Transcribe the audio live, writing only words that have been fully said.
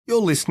You're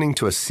listening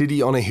to a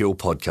City on a Hill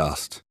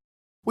podcast.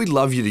 We'd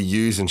love you to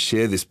use and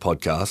share this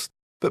podcast,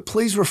 but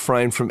please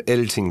refrain from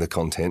editing the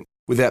content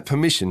without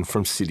permission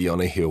from City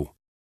on a Hill.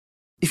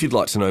 If you'd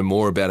like to know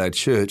more about our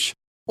church,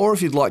 or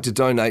if you'd like to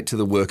donate to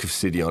the work of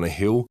City on a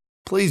Hill,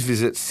 please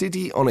visit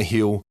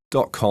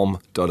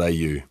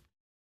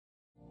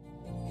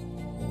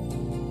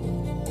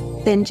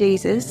cityonahill.com.au. Then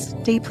Jesus,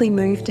 deeply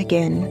moved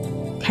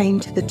again, came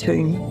to the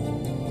tomb.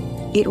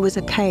 It was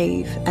a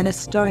cave, and a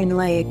stone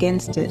lay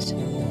against it.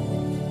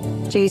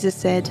 Jesus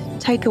said,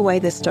 "Take away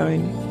the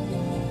stone."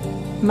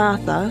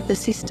 Martha, the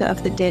sister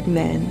of the dead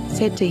man,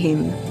 said to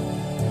him,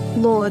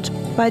 "Lord,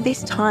 by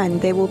this time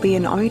there will be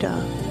an odour,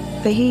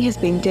 for he has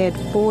been dead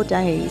 4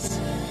 days."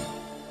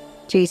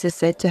 Jesus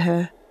said to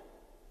her,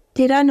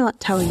 "Did I not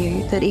tell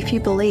you that if you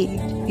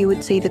believed, you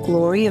would see the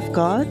glory of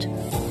God?"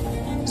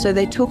 So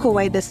they took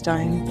away the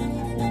stone.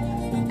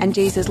 And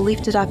Jesus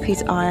lifted up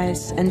his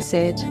eyes and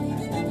said,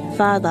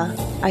 "Father,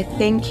 I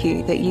thank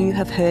you that you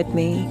have heard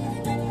me.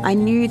 I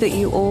knew that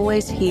you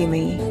always hear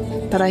me,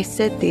 but I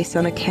said this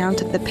on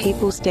account of the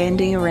people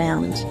standing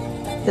around,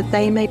 that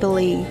they may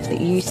believe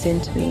that you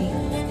sent me."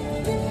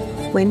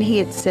 When he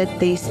had said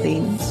these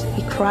things,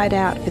 he cried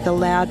out with a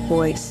loud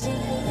voice,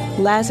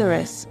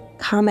 "Lazarus,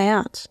 come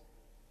out."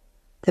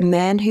 The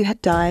man who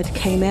had died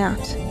came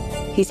out,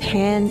 his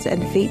hands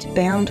and feet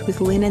bound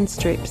with linen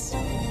strips,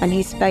 and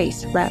his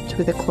face wrapped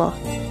with a cloth.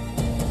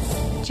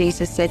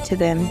 Jesus said to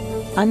them,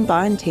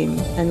 "Unbind him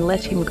and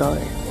let him go."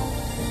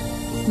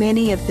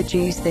 Many of the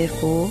Jews,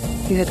 therefore,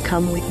 who had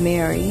come with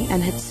Mary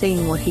and had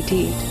seen what he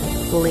did,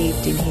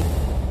 believed in him.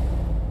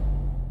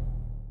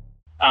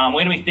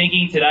 We're going to be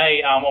thinking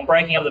today on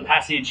breaking up the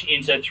passage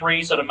into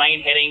 3 sort of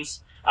main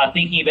headings,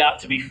 thinking about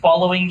to be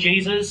following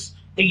Jesus,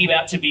 thinking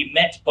about to be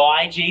met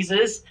by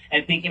Jesus,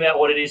 and thinking about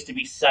what it is to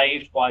be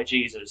saved by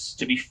Jesus.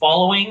 To be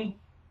following,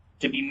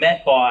 to be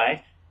met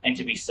by, and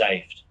to be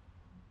saved.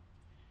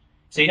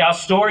 See, our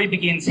story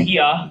begins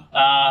here.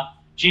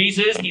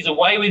 Jesus, he's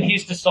away with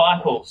his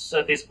disciples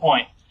at this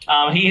point.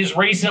 He has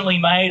recently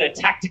made a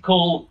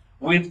tactical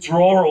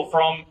withdrawal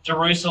from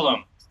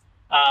Jerusalem.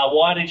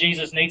 Why did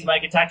Jesus need to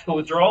make a tactical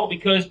withdrawal?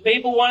 Because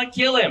people want to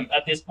kill him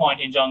at this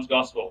point in John's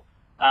Gospel.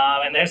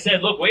 And they've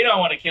said, look, we don't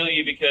want to kill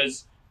you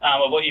because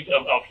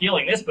of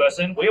healing this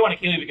person. We want to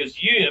kill you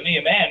because you, a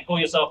mere man,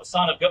 call yourself the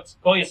Son of God.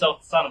 Call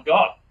yourself the Son of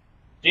God.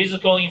 Jesus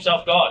calling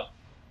himself God.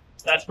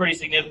 That's pretty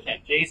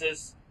significant.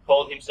 Jesus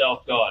called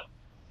himself God.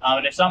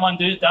 And if someone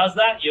does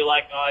that, you're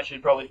like, I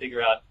should probably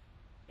figure out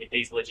if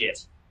he's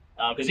legit.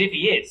 Because if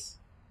he is,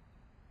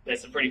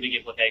 there's some pretty big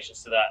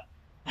implications to that.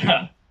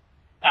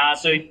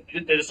 So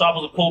the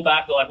disciples have pulled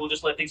back. They're like, we'll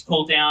just let things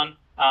cool down.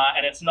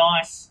 And it's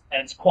nice,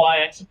 and it's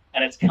quiet,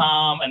 and it's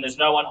calm, and there's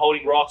no one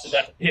holding rocks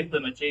about to pip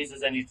them at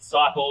Jesus and his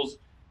disciples.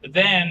 But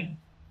then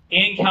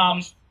in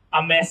comes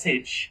a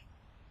message.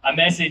 A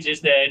message as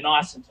they're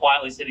nice and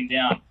quietly sitting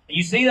down. And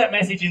you see that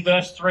message in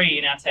verse 3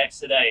 in our text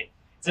today.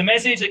 It's a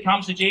message that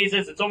comes to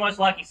Jesus. It's almost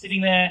like he's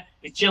sitting there,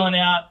 he's chilling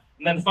out,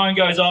 and then the phone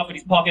goes off in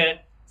his pocket.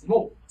 He's like,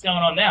 oh, what's going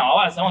on now?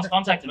 Oh, someone's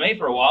contacted me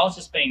for a while. It's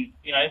just been,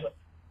 I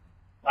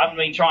haven't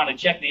been trying to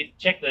check the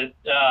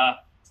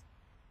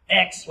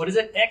X. What is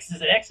it? X?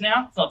 Is it X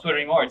now? It's not Twitter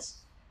anymore.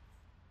 It's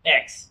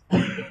X.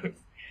 and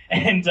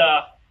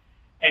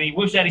he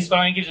whips out his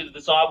phone, gives it to the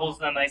disciples,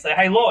 and then they say,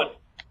 "Hey, Lord,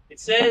 it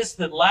says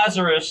that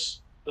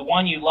Lazarus, the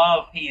one you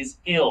love, he is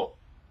ill."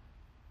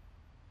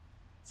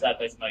 Sad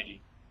face emoji.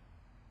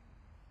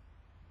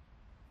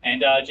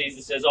 And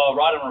Jesus says,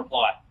 write him a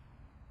reply.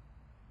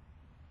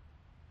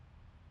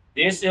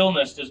 "This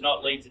illness does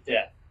not lead to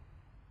death,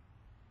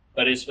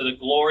 but is for the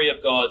glory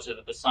of God, so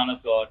that the Son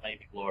of God may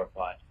be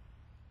glorified."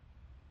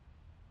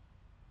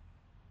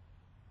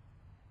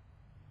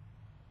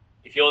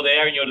 If you're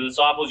there and you're the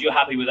disciples, you're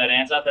happy with that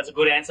answer. That's a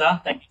good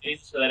answer. Thank you,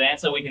 Jesus, for that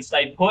answer. We can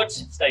stay put,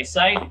 stay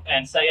safe,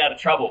 and stay out of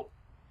trouble.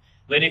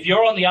 But if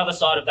you're on the other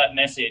side of that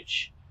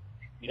message,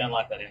 you don't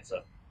like that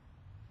answer.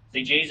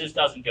 See, Jesus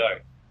doesn't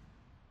go.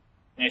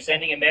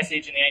 Sending a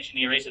message in the ancient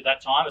Near East at that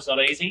time is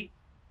not easy.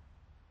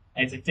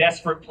 And it's a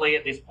desperate plea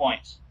at this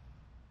point.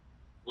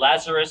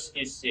 Lazarus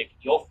is sick.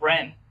 Your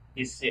friend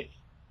is sick.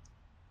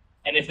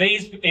 And if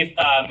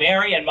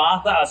Mary and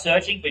Martha are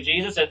searching for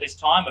Jesus at this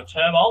time of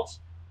tumult,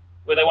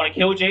 where they want to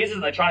kill Jesus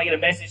and they're trying to get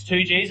a message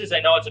to Jesus, they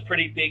know it's a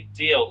pretty big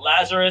deal.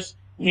 Lazarus,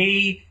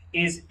 he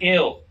is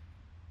ill.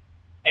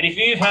 And if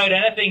you've heard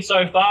anything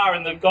so far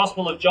in the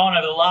Gospel of John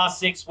over the last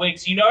 6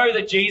 weeks, you know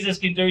that Jesus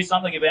can do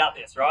something about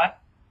this, right?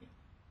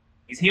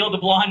 He's healed the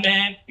blind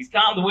man. He's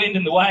calmed the wind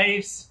and the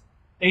waves.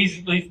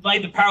 He's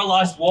made the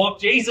paralyzed walk.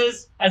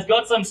 Jesus has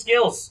got some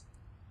skills.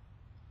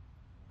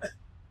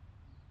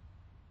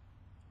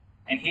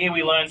 And here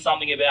we learn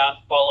something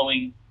about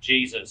following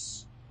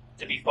Jesus,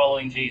 to be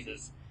following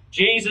Jesus.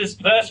 Jesus,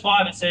 verse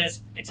 5,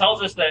 it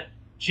tells us that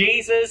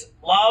Jesus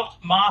loved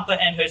Martha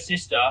and her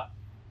sister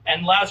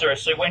and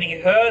Lazarus. So when he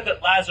heard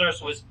that Lazarus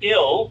was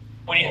ill,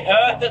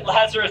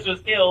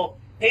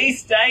 he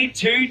stayed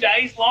 2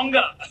 days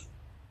longer.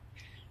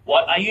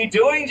 What are you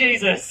doing,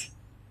 Jesus?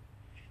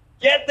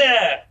 Get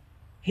there.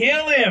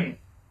 Heal him.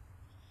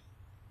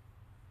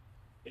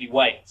 but he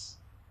waits.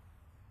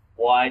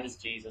 Why does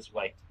Jesus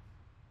wait?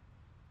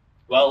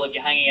 Well, if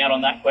you're hanging out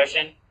on that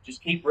question,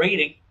 just keep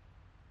reading.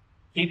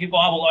 Keep your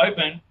Bible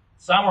open.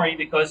 Summary,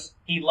 because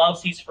he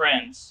loves his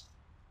friends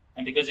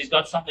and because he's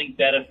got something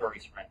better for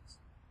his friends.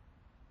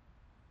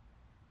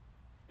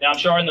 Now, I'm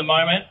sure in the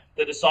moment,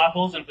 the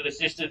disciples and for the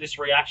sister, this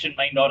reaction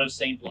may not have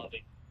seemed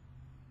loving.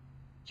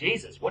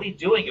 Jesus, what are you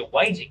doing? You're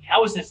waiting.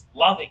 How is this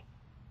loving?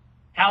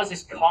 How is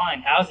this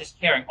kind? How is this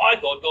caring? I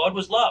thought God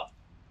was love.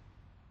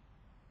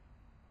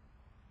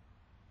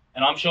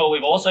 And I'm sure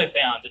we've also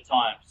found at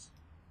times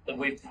that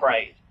we've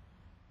prayed.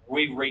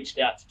 We've reached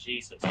out to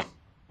Jesus.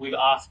 We've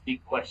asked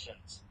big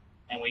questions.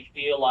 And we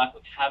feel like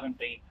we haven't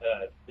been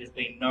heard. There's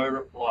been no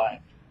reply.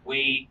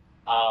 We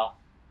are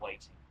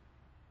waiting.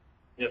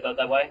 You ever felt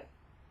that way?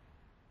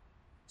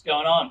 What's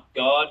going on?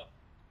 God,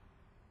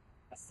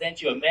 I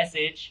sent you a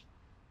message.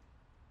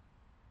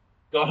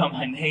 Got on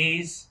my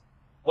knees.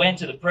 Went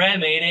to the prayer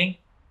meeting.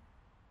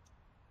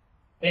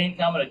 Been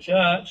coming to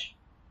church.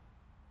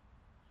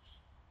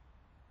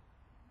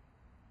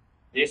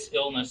 This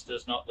illness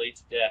does not lead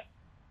to death.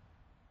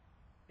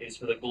 It is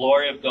for the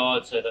glory of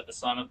God, so that the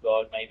Son of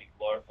God may be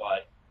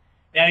glorified.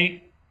 Now, the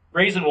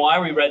reason why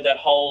we read that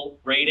whole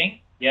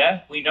reading,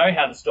 we know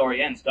how the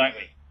story ends, don't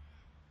we?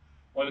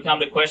 When we come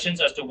to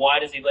questions as to why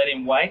does he let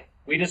him wait,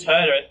 we just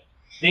heard it.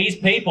 These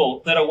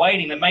people that are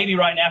waiting, that may be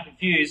right now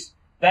confused,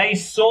 they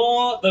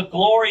saw the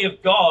glory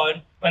of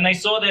God when they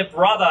saw their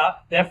brother,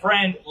 their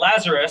friend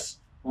Lazarus,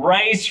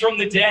 raised from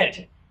the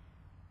dead.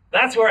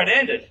 That's where it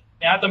ended.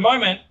 Now, at the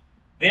moment,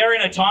 they're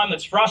in a time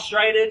that's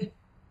frustrated.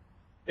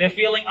 They're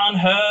feeling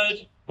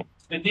unheard.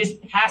 But this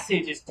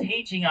passage is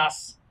teaching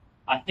us,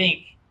 I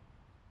think,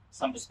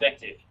 some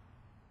perspective,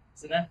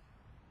 isn't it?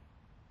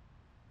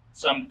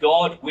 Some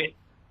God-with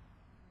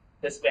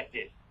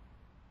perspective.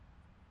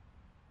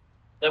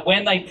 That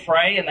when they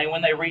pray and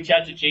when they reach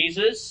out to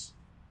Jesus,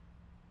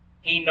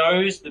 he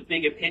knows the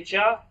bigger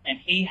picture and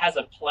he has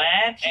a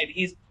plan, and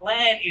his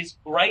plan is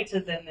greater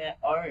than their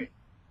own.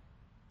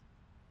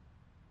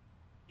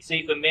 You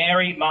see, for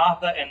Mary,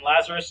 Martha, and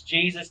Lazarus,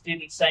 Jesus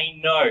didn't say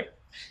no.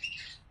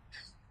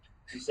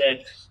 He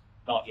said,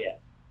 not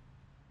yet.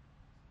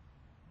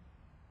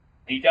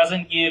 He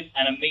doesn't give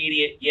an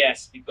immediate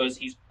yes because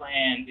his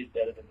plan is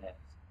better than theirs.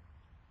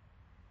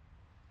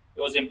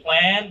 It was a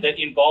plan that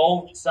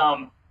involved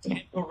some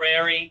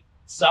temporary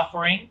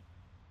suffering,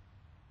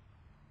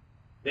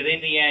 that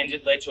in the end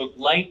it led to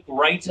a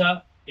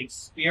greater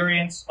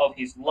experience of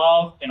his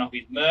love and of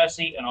his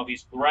mercy and of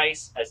his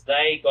grace as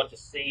they got to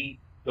see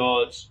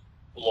God's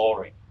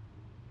glory.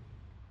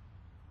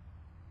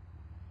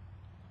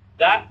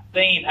 That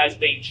theme has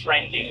been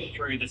trending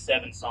through the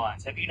 7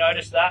 signs. Have you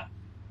noticed that?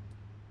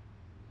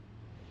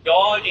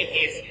 God, in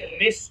his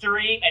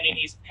mystery and in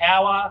his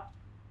power,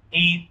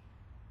 he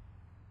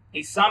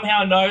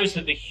somehow knows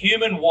that the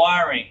human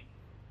wiring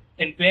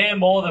can bear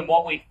more than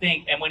what we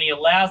think. And when he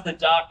allows the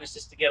darkness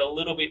just to get a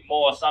little bit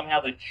more, somehow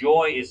the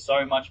joy is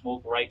so much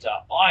more greater.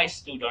 I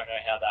still don't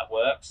know how that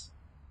works.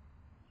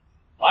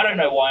 I don't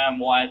know why I'm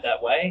wired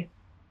that way.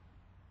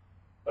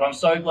 But I'm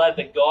so glad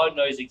that God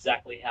knows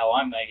exactly how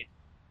I'm made,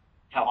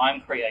 how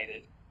I'm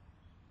created.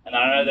 And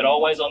I know that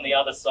always on the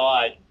other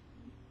side,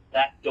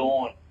 that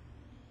dawn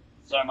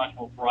is so much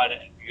more brighter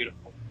and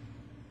beautiful.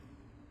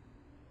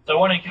 So I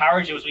want to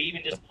encourage you as we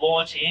even just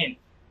launch in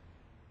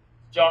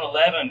John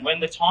 11, when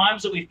the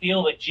times that we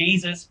feel that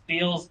Jesus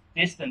feels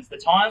distance, the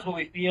times where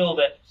we feel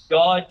that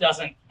God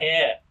doesn't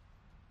care,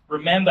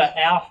 remember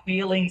our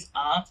feelings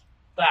aren't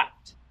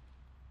fact.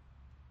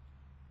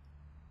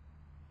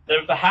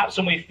 That perhaps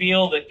when we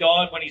feel that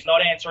God, when he's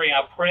not answering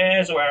our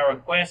prayers or our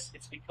requests,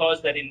 it's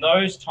because that in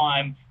those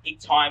times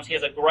he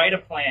has a greater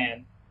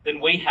plan than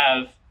we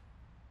have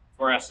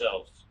for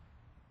ourselves.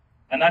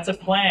 And that's a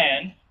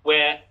plan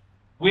where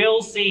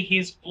we'll see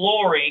his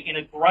glory in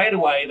a greater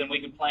way than we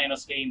could plan or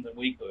scheme than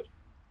we could.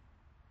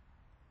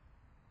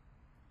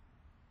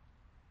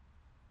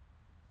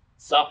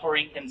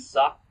 Suffering can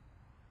suck.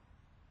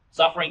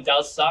 Suffering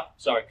does suck.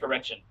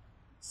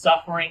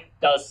 Suffering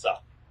does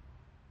suck.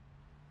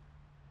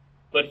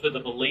 But for the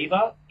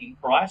believer in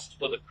Christ,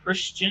 for the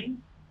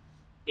Christian,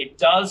 it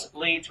does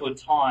lead to a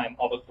time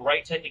of a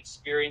greater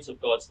experience of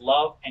God's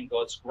love and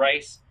God's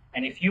grace.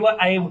 And if you are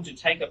able to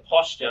take a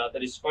posture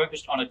that is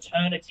focused on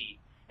eternity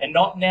and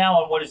not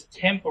now on what is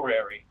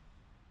temporary,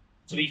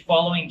 to be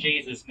following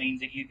Jesus means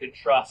that you can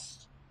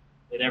trust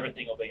that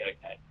everything will be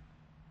okay.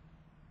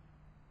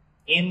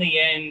 In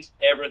the end,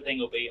 everything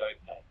will be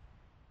okay.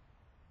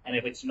 And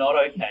if it's not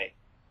okay,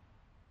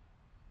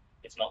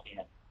 it's not the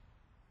end.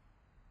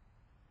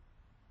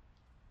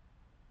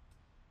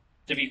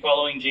 To be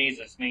following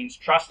Jesus means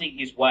trusting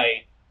his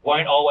way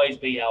won't always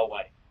be our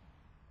way.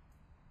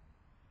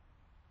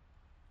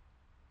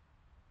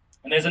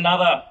 And there's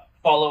another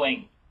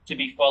following to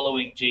be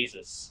following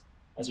Jesus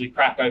as we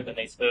crack open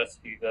these first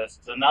few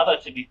verses. Another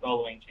to be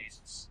following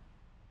Jesus.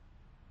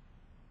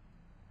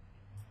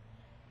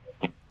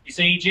 You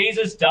see,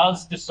 Jesus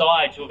does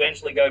decide to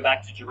eventually go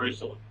back to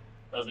Jerusalem,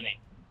 doesn't he?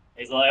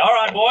 He's like, all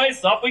right,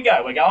 boys, off we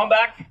go. We're going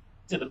back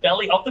to the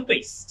belly of the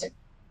beast.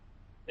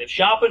 They've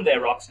sharpened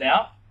their rocks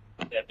now.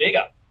 They're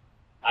bigger.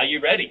 Are you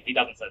ready? He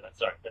doesn't say that.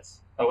 Sorry,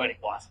 that's poetic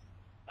license.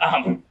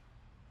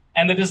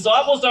 And the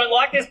disciples don't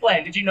like this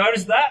plan. Did you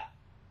notice that?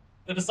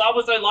 The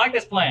disciples don't like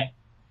this plan.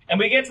 And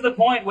we get to the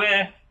point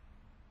where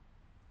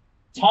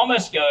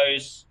Thomas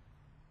goes,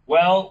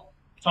 well,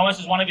 Thomas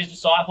is one of his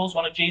disciples,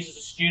 one of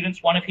Jesus'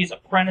 students, one of his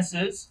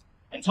apprentices.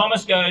 And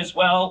Thomas goes,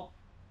 well,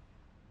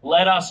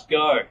 let us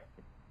go.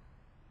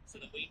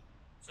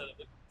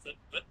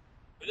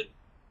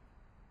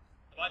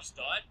 Have I just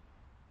died?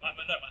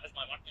 Has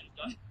my microphone just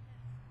died?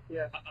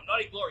 Yeah. I'm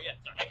not in glory yet.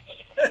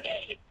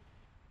 Sorry.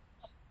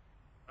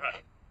 All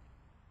right.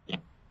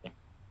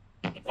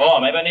 Oh,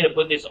 maybe I need to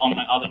put this on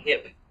my other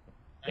hip.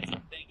 That's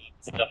the thing.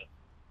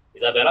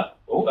 Is that better?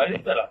 Oh, that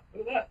is better.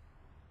 Look at that.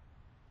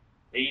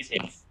 These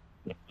hips.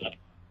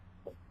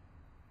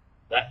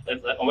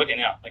 That's I'm working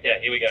now. Okay,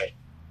 here we go.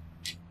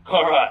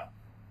 All right.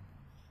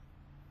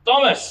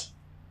 Thomas,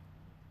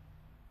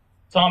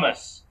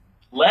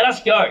 let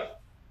us go,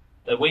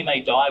 that we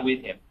may die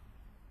with him.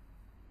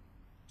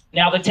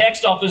 Now, the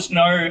text offers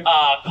no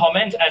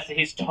comment as to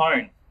his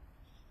tone.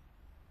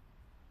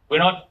 We're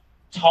not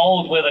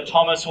told whether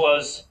Thomas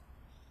was,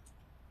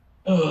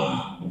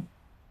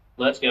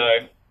 let's go.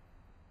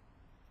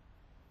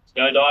 Let's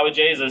go die with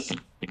Jesus.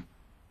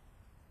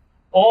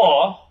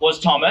 Or was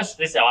Thomas,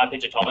 this is how I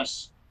picture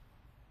Thomas,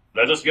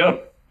 let us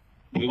go.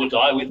 We will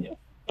die with him.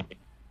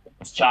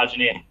 It's charging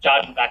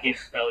back in,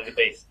 belly the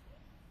beast.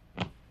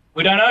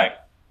 We don't know.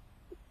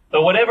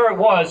 But whatever it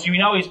was, you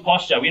know his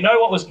posture. We know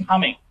what was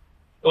coming.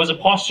 It was a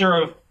posture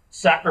of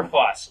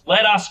sacrifice.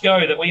 Let us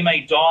go that we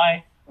may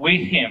die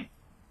with him.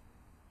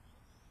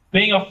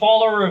 Being a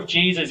follower of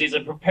Jesus is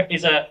a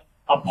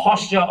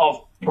posture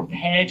of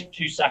prepared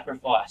to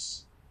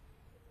sacrifice.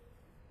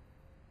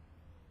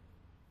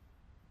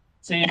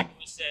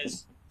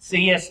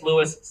 C.S.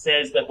 Lewis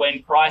says that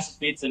when Christ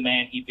bids a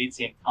man, he bids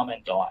him come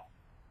and die.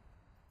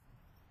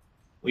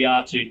 We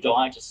are to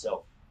die to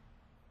self,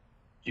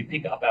 to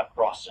pick up our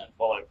cross and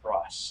follow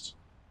Christ.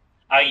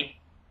 Are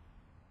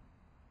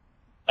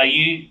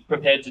you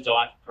prepared to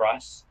die for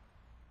Christ?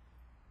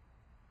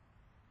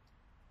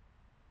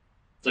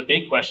 It's a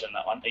big question,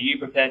 that one. Are you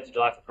prepared to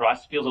die for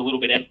Christ? It feels a little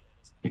bit empty.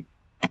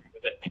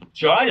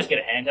 Should I just get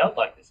a handheld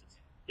like this?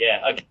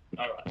 Yeah, okay,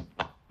 all right.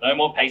 No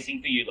more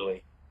pacing for you,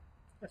 Louis.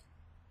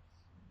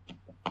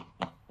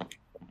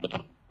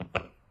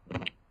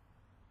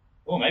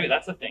 Oh, maybe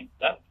that's the thing.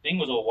 That thing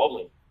was all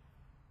wobbly.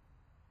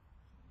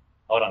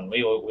 Hold on,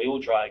 we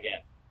will try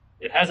again.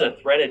 It has a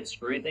threaded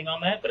screw thing on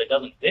there, but it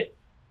doesn't fit.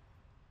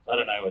 I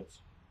don't know.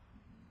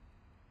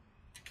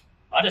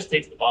 I just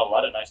teach the Bible.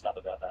 I don't know stuff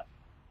about that.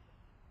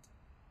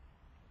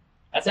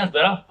 That sounds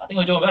better. I think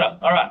we're doing better.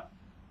 All right.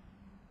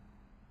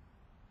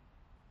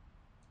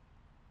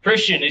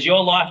 Christian, is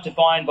your life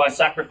defined by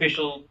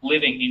sacrificial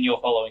living in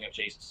your following of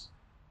Jesus?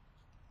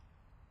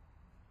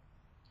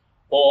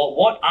 Or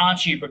what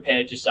aren't you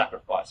prepared to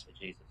sacrifice for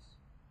Jesus?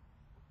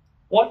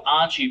 What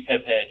aren't you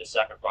prepared to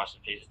sacrifice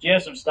for Jesus? Do you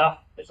have some stuff?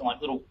 There's some like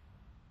little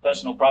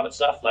personal private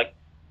stuff like,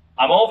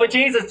 I'm all for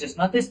Jesus, just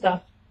not this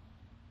stuff.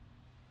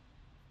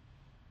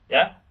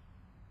 Yeah?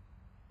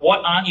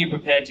 What aren't you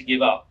prepared to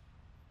give up?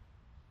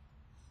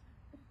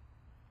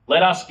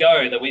 Let us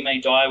go that we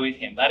may die with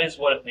him. That is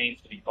what it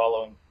means to be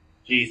following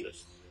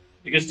Jesus.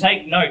 Because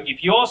take note,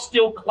 if you're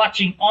still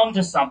clutching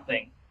onto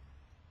something,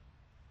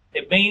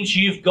 it means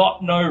you've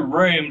got no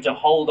room to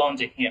hold on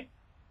to him.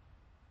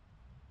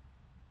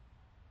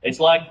 It's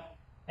like,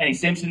 any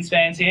Simpsons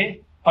fans here?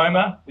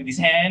 Homer with his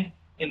hand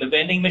in the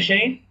vending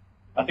machine.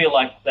 I feel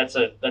like that's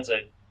a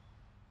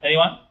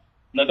anyone?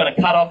 And they're going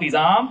to cut off his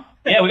arm.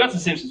 Yeah, we got some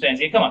Simpsons fans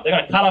here. Come on, they're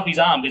going to cut off his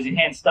arm because his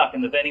hand's stuck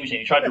in the vending machine.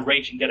 He tried to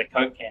reach and get a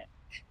Coke can.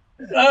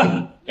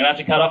 Going to have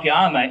to cut off your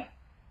arm, mate.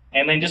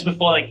 And then just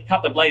before they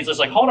cut the blades, it's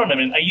like, hold on a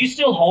minute, are you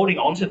still holding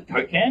on to the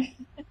Coke can?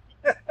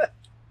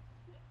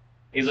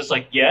 He's just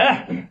like,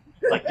 yeah.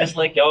 Like, just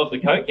let go of the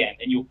Coke can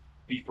and you'll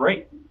be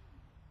free.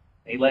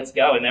 He lets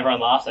go and everyone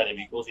laughs at him.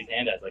 He pulls his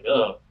hand out. It's like,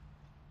 ugh.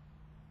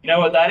 You know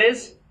what that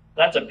is?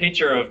 That's a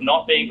picture of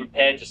not being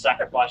prepared to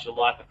sacrifice your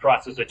life for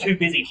Christ because we're too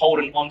busy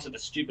holding on to the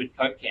stupid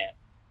Coke can.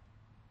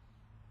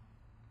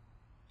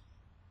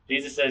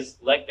 Jesus says,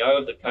 let go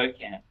of the Coke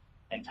can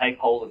and take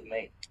hold of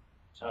me,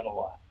 eternal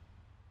life.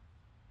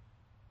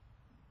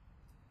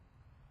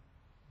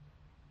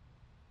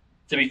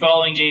 To be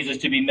following Jesus,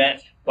 to be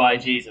met by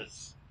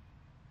Jesus.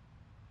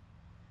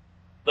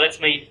 Let's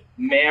meet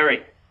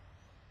Mary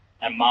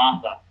and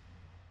Martha.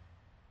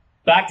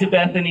 Back to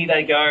Bethany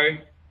they go,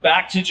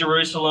 back to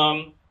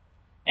Jerusalem,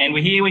 and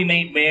here we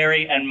meet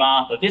Mary and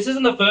Martha. This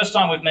isn't the first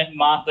time we've met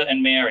Martha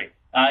and Mary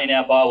in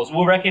our Bibles.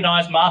 We'll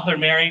recognize Martha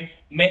and Mary.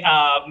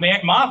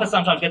 Martha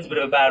sometimes gets a bit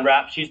of a bad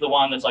rap. She's the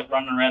one that's like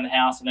running around the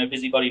house,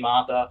 busybody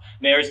Martha.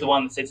 Mary's the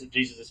one that sits at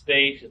Jesus'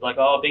 feet. She's like,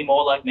 oh, be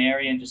more like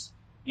Mary and just,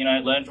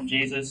 learn from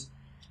Jesus.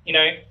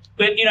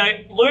 But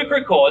Luke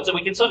records that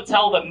we can sort of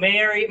tell that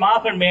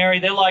Martha and Mary,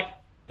 they're like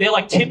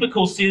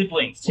typical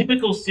siblings,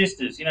 typical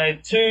sisters,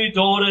 two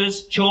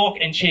daughters, chalk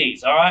and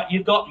cheese, all right?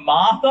 You've got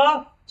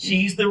Martha,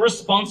 she's the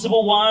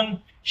responsible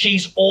one.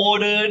 She's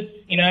ordered,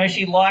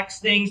 she likes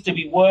things to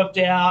be worked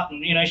out,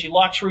 and, she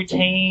likes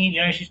routine.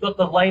 She's got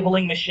the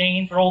labeling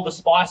machine for all the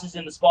spices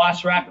in the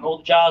spice rack, and all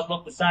the jars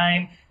look the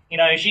same.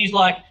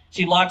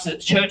 She likes a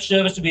church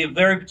service to be a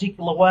very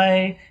particular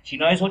way. She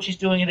knows what she's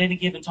doing at any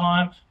given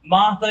time.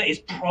 Martha is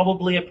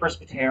probably a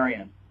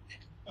Presbyterian.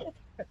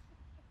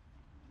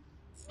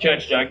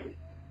 Church joke.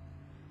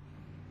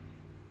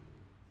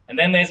 And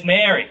then there's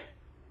Mary.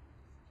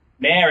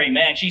 Mary,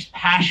 man, she's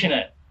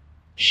passionate.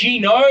 She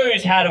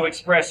knows how to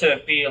express her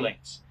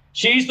feelings.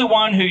 She's the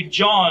one who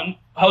John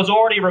has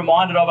already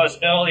reminded of us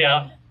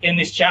earlier in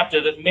this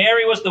chapter, that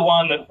Mary was the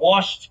one that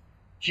washed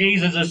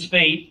Jesus'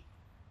 feet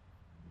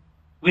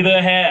with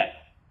her hair.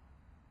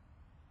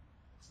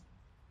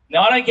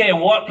 Now, I don't care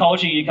what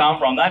culture you come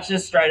from. That's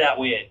just straight out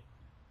weird.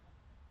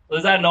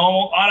 Is that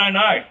normal? I don't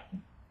know.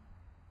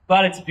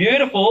 But it's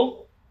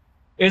beautiful,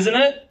 isn't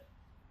it?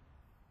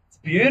 It's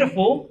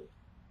beautiful.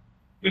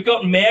 We've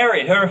got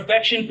Mary. Her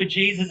affection for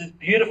Jesus is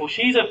beautiful.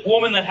 She's a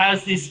woman that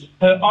has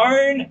her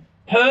own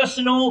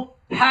personal,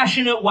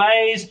 passionate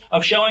ways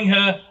of showing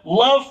her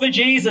love for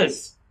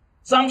Jesus,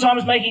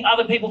 sometimes making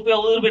other people feel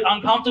a little bit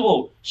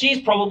uncomfortable. She's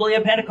probably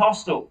a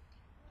Pentecostal.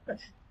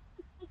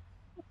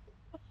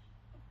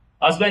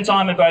 I've spent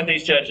time in both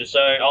these churches, so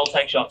I'll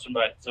take shots from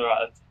both. It's all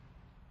right.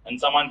 And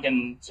someone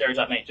can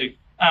stereotype me too.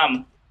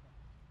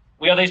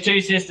 We got these two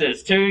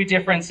sisters, two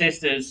different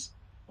sisters,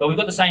 but we've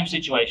got the same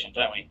situation,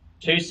 don't we?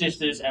 Two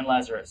sisters and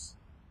Lazarus,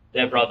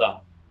 their brother.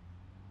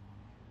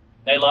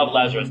 They love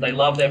Lazarus. They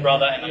love their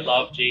brother and they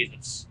love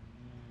Jesus.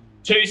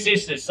 Two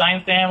sisters,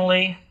 same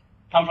family,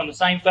 come from the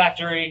same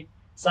factory,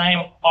 same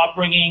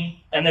upbringing,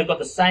 and they've got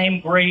the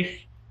same grief,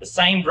 the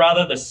same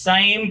brother, the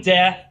same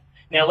death.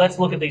 Now let's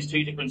look at these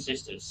two different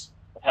sisters,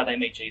 how they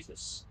meet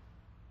Jesus.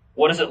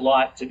 What is it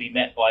like to be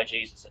met by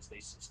Jesus as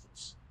these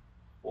sisters?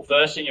 Well,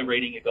 first in your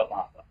reading, you've got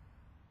Martha.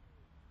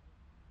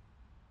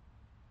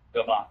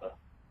 You've got Martha.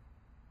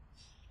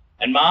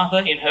 And Martha,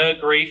 in her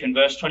grief, in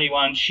verse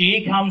 21,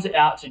 she comes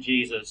out to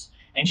Jesus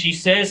and she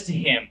says to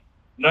him,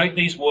 note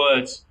these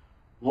words,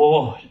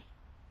 Lord,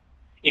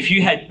 if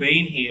you had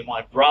been here,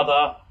 my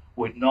brother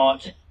would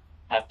not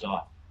have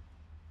died.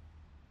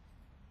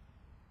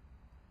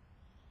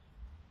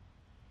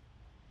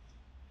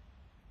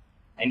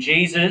 And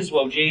Jesus,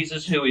 well,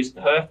 Jesus who is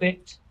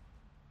perfect,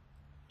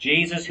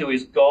 Jesus who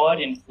is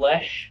God in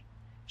flesh,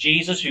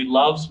 Jesus who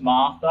loves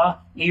Martha,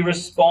 he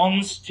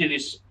responds to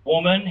this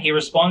woman. He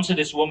responds to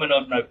this woman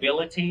of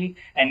nobility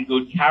and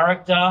good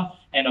character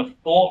and of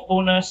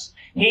thoughtfulness.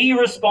 He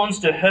responds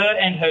to her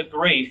and her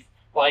grief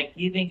by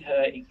giving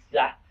her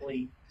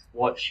exactly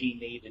what she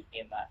needed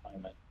in that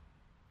moment.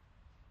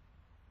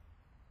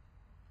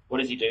 What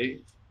does he do?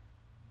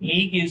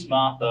 He gives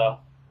Martha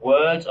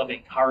words of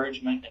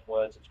encouragement and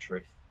words of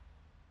truth.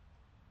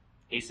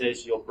 He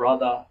says, your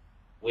brother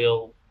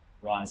will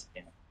rise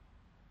again.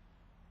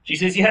 She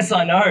says, yes,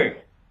 I know.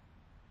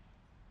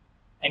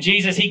 And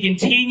Jesus, he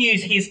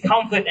continues his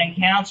comfort and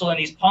counsel and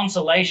his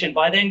consolation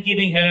by then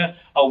giving her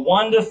a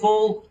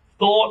wonderful,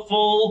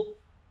 thoughtful,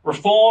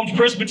 reformed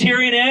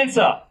Presbyterian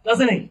answer,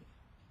 doesn't he?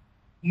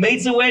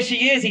 Meets her where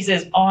she is. He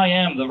says, I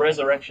am the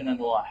resurrection and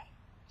the life.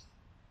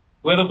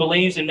 Whoever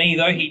believes in me,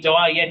 though he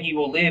die, yet he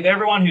will live.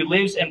 Everyone who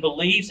lives and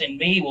believes in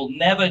me will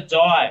never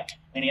die.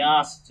 And he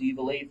asks, do you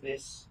believe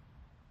this?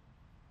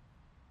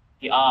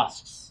 He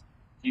asks,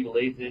 do you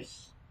believe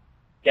this?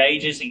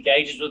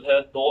 Engages with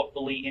her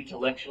thoughtfully,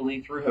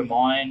 intellectually, through her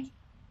mind.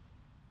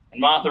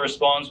 And Martha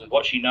responds with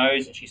what she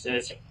knows, and she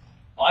says,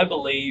 I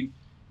believe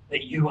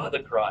that you are the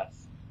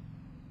Christ,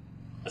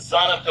 the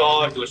Son of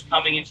God who is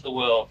coming into the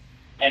world.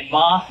 And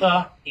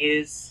Martha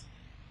is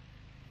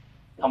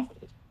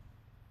comforted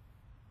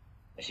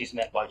as she's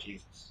met by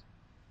Jesus,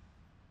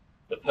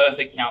 the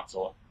perfect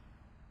counselor.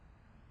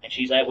 And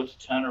she's able to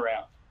turn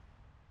around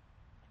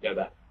and go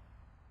back.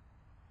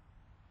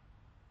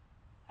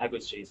 How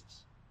good's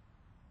Jesus?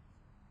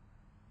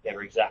 Gave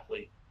her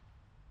exactly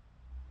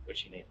what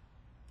she needed.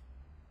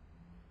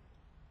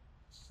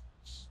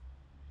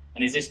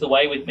 And is this the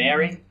way with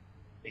Mary?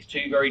 These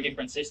two very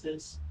different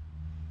sisters?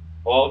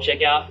 Well,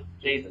 check out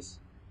Jesus.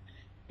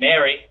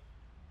 Mary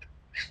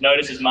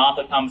notices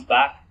Martha comes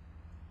back.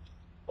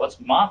 What's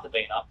Martha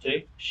been up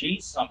to?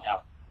 She's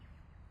somehow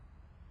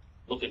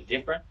looking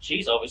different.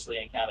 She's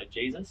obviously encountered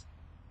Jesus.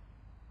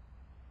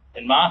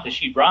 And Martha,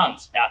 she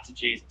runs out to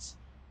Jesus.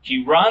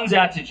 She runs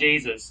out to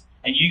Jesus.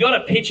 And you got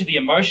to picture the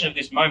emotion of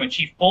this moment.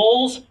 She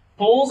falls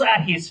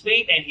at his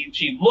feet, and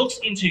she looks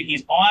into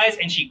his eyes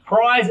and she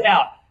cries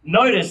out.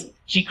 Notice,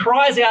 she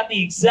cries out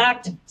the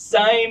exact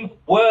same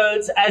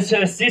words as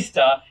her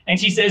sister. And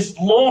she says,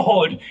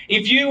 Lord,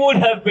 if you would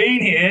have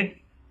been here,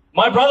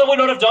 my brother would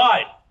not have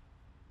died.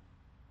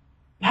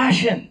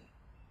 Passion,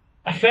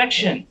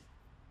 affection,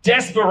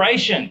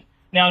 desperation.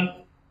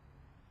 Now,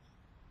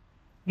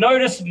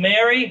 notice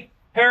Mary,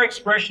 her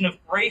expression of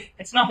grief,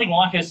 it's nothing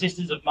like her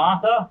sisters of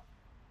Martha.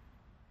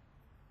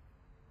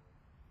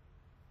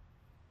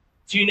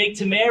 It's unique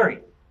to Mary.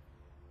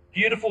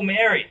 Beautiful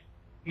Mary.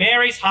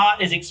 Mary's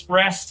heart is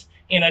expressed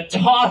in a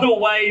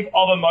tidal wave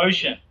of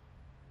emotion.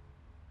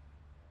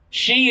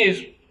 She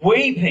is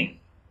weeping.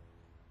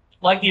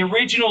 Like the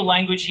original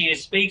language here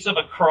speaks of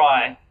a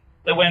cry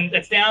that when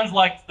it sounds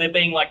like they're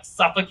being like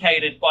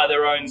suffocated by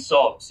their own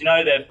sobs. You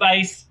know, their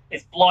face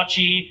is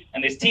blotchy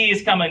and there's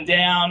tears coming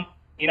down.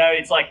 You know,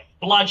 it's like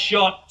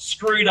bloodshot,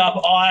 screwed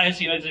up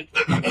eyes. You know, just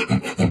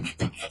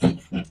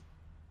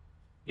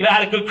you ever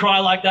had a good cry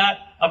like that?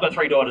 I've got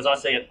 3 daughters. I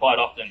see it quite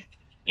often.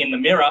 In the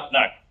mirror,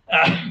 no.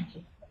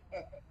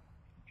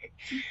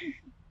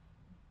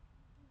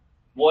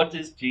 What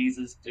does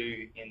Jesus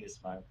do in this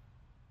moment?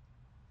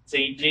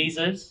 See,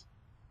 Jesus,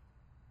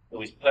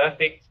 who is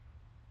perfect,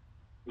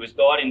 who is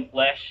God in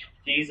flesh,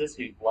 Jesus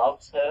who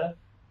loves her,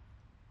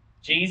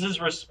 Jesus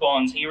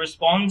responds. He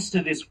responds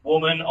to this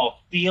woman of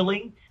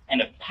feeling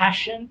and of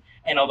passion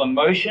and of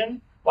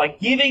emotion by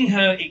giving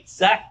her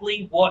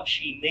exactly what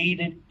she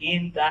needed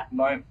in that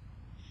moment.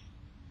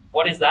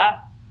 What is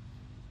that?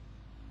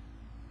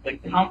 The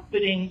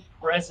comforting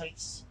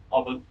presence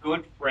of a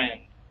good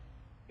friend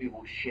who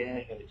will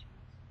share her tears.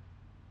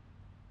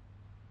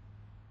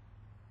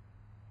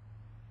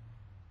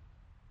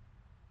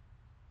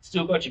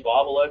 Still got your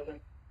Bible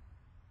open?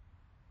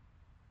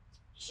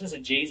 Just says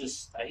that Jesus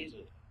stays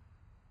with her.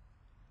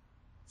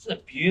 It's a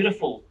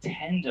beautiful,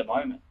 tender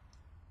moment.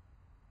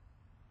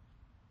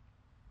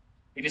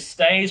 He just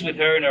stays with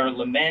her in her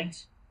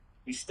lament.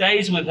 He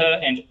stays with her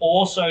and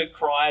also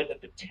cried at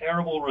the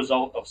terrible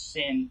result of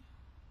sin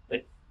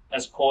that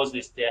has caused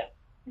this death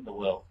in the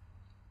world.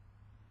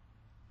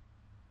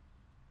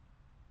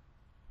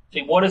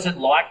 See, what is it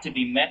like to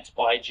be met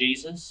by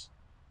Jesus?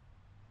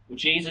 Well,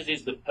 Jesus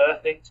is the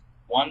perfect,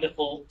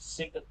 wonderful,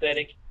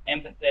 sympathetic,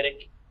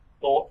 empathetic,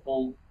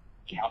 thoughtful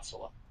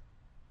counselor.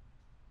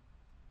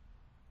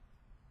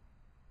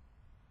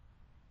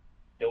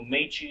 He'll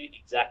meet you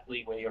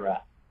exactly where you're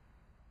at.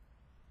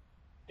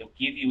 He'll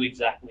give you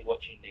exactly what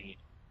you need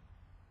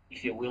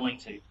if you're willing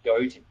to go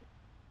to him.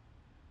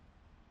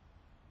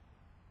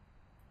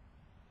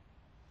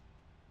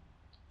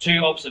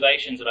 2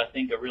 observations that I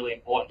think are really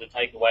important to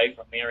take away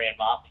from Mary and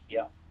Martha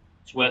here.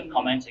 It's worth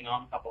commenting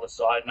on, a couple of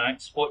side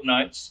notes,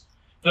 footnotes.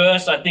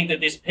 First, I think that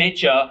this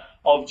picture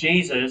of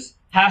Jesus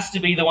has to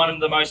be one of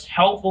the most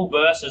helpful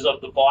verses of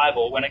the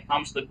Bible when it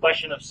comes to the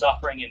question of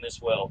suffering in this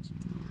world.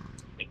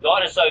 If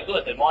God is so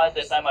good, then why is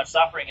there so much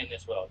suffering in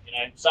this world? You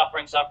know,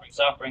 suffering,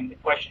 the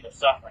question of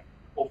suffering.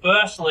 Well,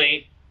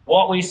 firstly,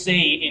 what we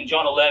see in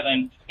John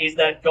 11 is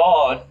that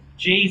God,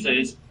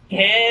 Jesus,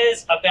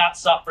 cares about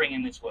suffering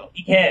in this world.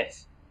 He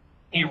cares.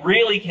 He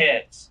really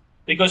cares.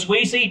 Because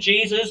we see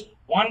Jesus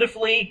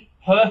wonderfully,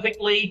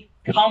 perfectly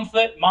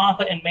comfort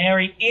Martha and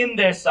Mary in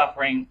their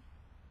suffering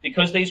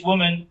because these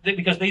women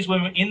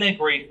in their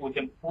grief were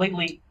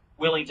completely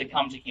willing to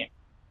come to him.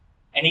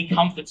 And he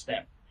comforts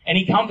them. And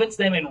he comforts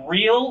them in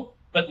real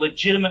but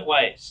legitimate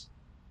ways.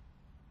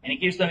 And he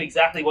gives them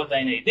exactly what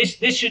they need.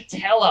 This should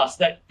tell us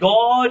that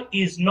God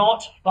is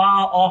not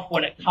far off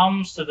when it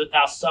comes to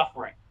our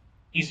suffering.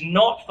 He's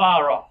not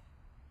far off.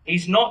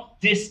 He's not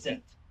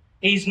distant.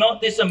 He's not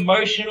this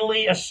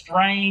emotionally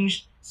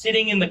estranged,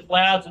 sitting in the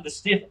clouds with a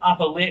stiff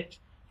upper lip,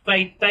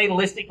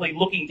 fatalistically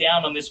looking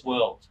down on this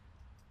world.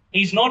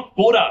 He's not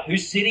Buddha,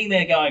 who's sitting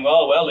there going,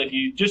 oh, well, if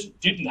you just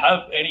didn't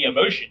have any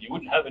emotion, you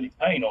wouldn't have any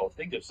pain or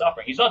think of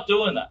suffering. He's not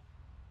doing that.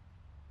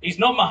 He's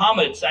not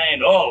Muhammad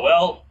saying, oh,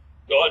 well,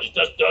 God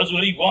just does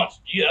what he wants.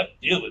 You have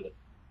to deal with it.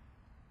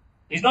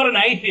 He's not an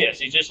atheist.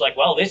 He's just like,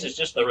 well, this is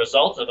just the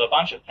result of a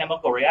bunch of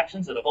chemical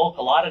reactions that have all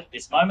collided at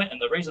this moment,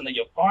 and the reason that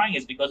you're crying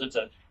is because it's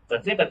a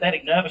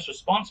sympathetic nervous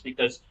response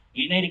because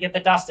you need to get the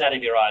dust out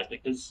of your eyes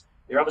because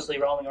you're obviously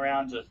rolling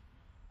around to,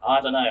 I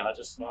don't know,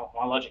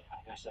 my logic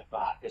can't go so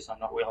far because I'm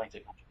not willing to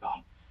come to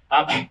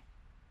God.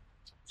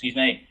 Excuse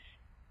me.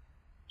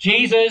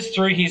 Jesus,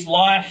 through his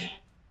life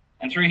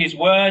and through his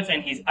words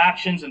and his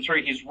actions and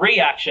through his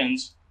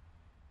reactions,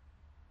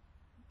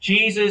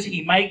 Jesus,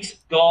 he makes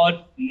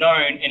God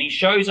known, and he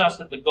shows us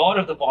that the God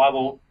of the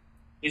Bible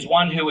is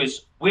one who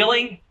is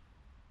willing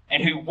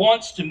and who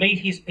wants to meet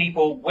his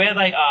people where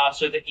they are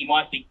so that he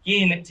might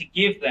begin to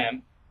give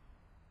them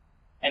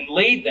and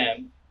lead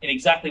them in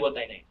exactly what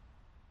they need.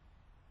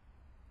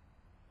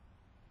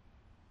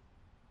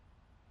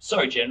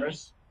 So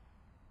generous.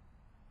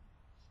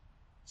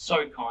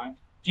 So kind.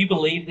 Do you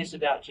believe this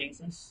about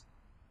Jesus?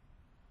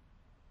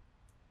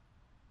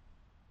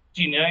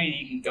 Do you know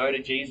you can go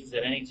to Jesus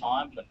at any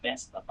time in the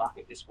mess and the muck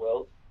of this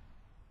world?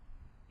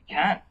 You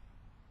can.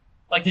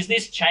 Like, does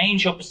this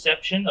change your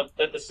perception of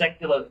that the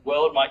secular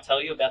world might tell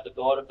you about the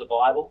God of the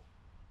Bible?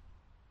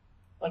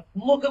 Like,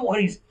 look at what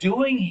he's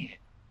doing here.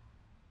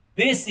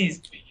 This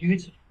is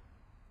beautiful.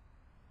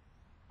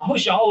 I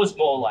wish I was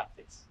more like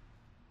this.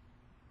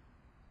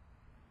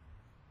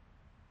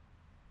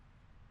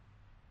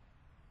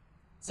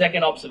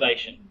 Second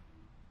observation.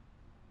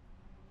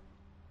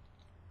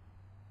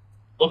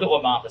 Look at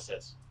what Martha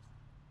says.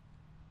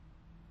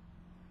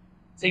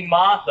 See,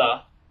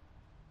 Martha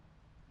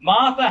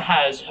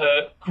has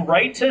her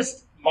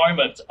greatest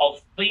moment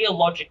of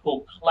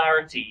theological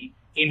clarity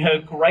in her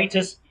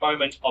greatest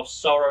moment of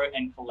sorrow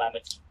and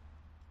calamity.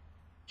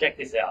 Check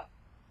this out.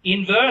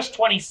 In verse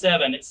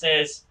 27, it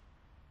says,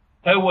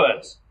 Her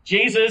words.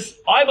 Jesus,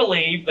 I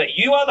believe that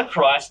you are the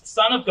Christ, the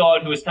Son of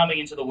God, who is coming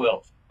into the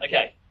world.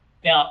 Okay.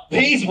 Now,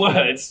 these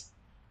words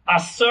are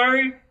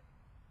so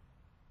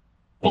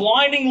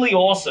blindingly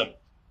awesome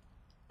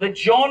that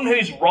John,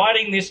 who's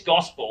writing this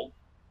gospel,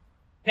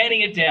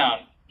 penning it down,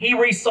 he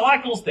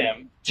recycles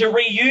them to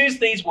reuse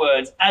these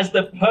words as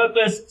the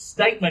purpose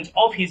statement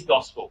of his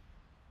gospel.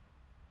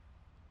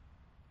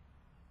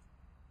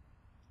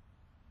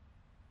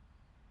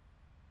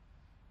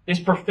 This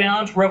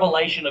profound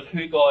revelation of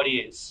who God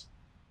is,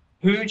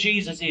 who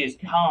Jesus is,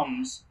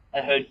 comes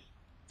at her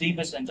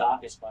deepest and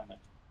darkest moment.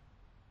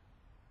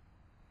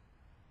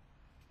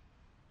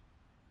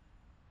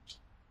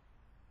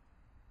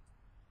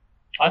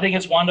 I think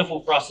it's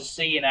wonderful for us to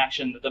see in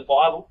action that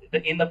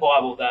in the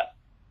Bible, that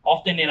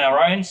often in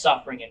our own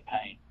suffering and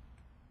pain,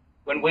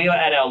 when we are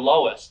at our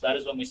lowest, that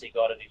is when we see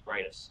God at his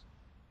greatest.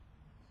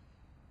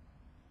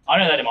 I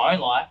know that in my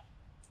own life,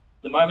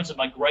 the moments of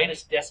my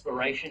greatest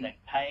desperation and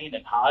pain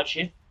and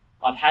hardship,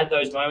 I've had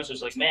those moments where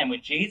it's like, man,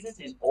 when Jesus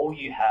is all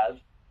you have,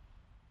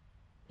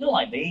 it's all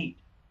I need.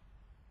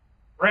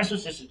 The rest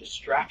was just a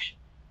distraction.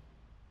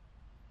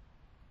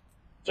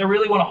 So I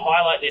really want to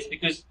highlight this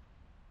because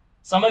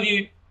some of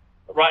you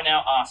right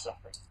now are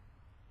suffering.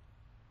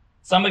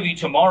 Some of you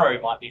tomorrow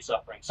might be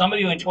suffering. Some of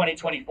you in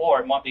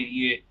 2024, it might be a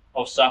year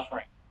of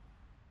suffering.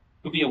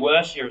 It could be a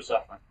worse year of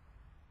suffering.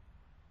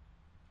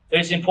 But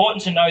it's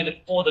important to know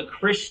that for the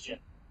Christian,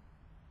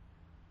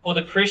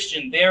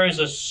 there is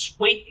a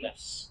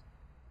sweetness.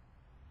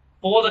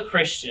 For the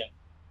Christian,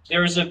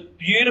 there is a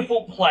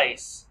beautiful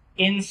place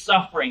in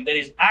suffering that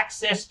is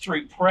accessed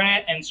through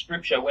prayer and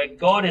scripture, where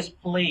God is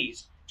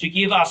pleased to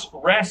give us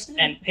rest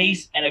and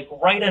peace and a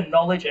greater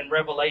knowledge and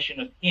revelation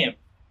of him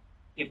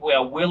if we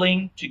are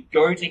willing to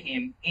go to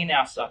him in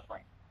our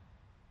suffering.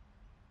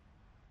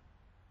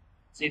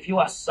 So if you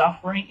are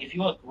suffering, if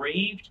you are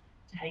grieved,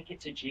 take it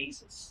to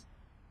Jesus.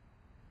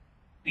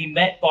 Be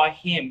met by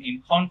him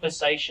in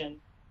conversation,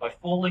 by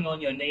falling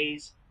on your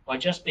knees, by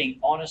just being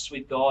honest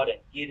with God and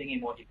giving him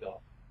what you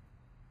got.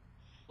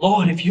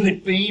 Lord, if you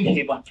had been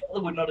here, my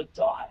brother would not have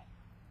died.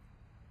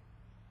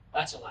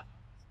 That's all I got.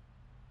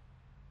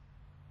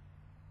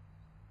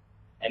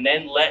 And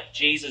then let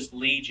Jesus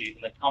lead you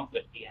in the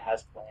comfort he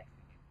has planned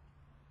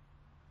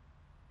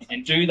for you.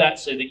 And do that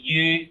so that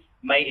you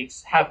may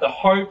have the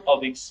hope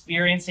of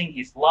experiencing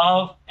his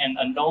love and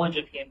a knowledge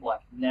of him like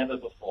never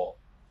before.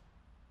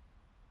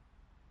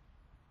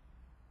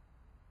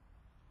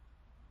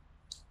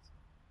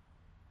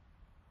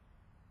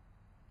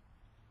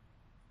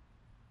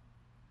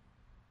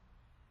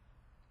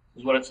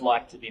 This is what it's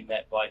like to be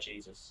met by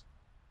Jesus.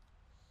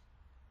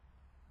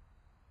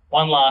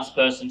 One last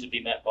person to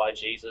be met by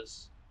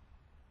Jesus.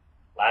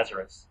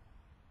 Lazarus.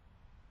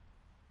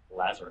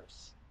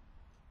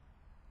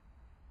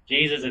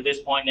 Jesus, at this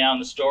point now in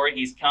the story,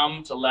 he's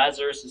come to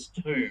Lazarus'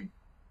 tomb.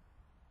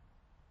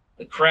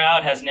 The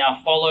crowd has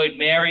now followed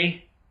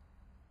Mary,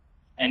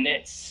 and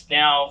it's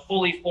now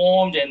fully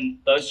formed, and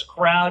this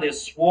crowd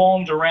is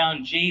swarmed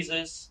around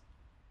Jesus.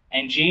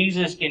 And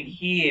Jesus can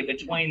hear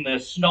between the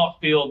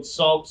snot-filled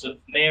sobs of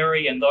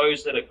Mary and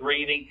those that are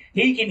grieving,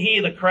 he can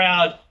hear the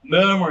crowd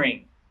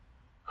murmuring,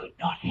 "Could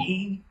not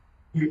he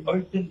who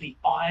opened the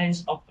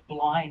eyes of the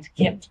blind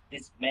kept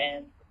this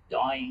man from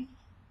dying?"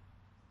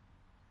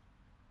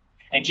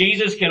 And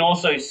Jesus can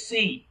also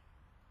see.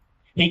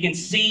 He can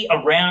see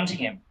around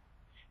him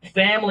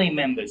family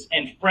members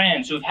and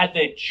friends who have had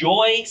their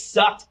joy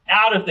sucked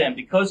out of them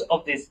because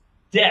of this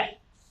death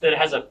that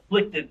has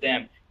afflicted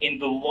them in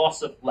the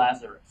loss of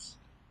Lazarus.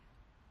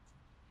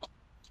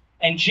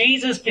 And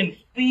Jesus can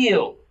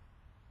feel.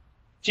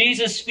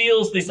 Jesus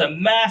feels this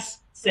mass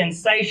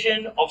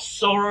sensation of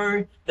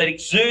sorrow that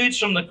exudes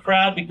from the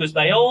crowd because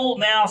they all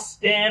now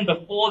stand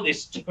before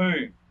this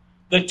tomb.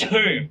 The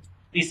tomb,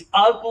 this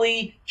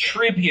ugly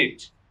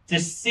tribute to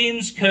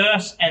sin's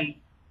curse and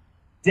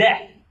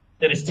death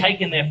that has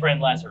taken their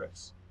friend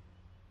Lazarus.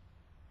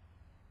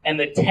 And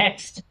the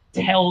text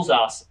tells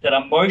us that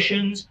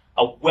emotions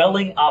are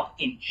welling up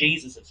in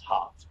Jesus'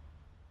 heart.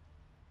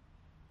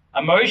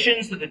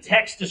 Emotions that the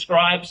text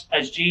describes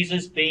as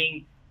Jesus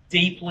being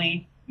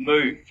deeply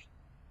moved.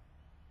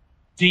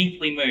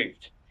 Deeply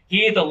moved.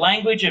 Here, the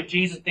language of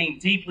Jesus being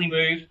deeply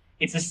moved,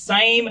 it's the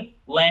same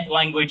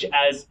language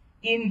as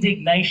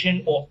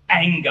indignation or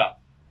anger.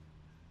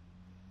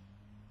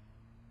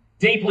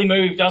 Deeply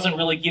moved doesn't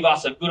really give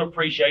us a good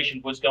appreciation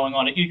of what's going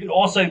on. It could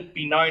also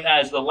be known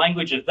as the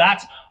language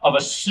of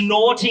a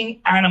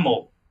snorting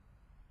animal.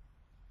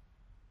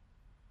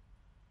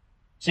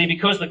 See,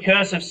 because the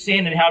curse of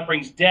sin and how it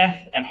brings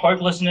death and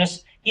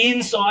hopelessness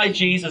inside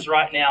Jesus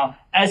right now,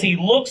 as he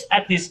looks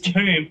at this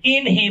tomb,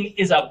 in him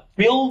is a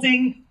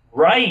building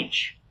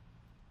rage.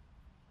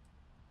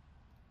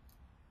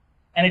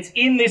 And it's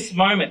in this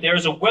moment, there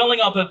is a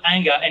welling up of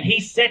anger, and he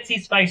sets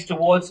his face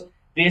towards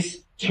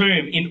this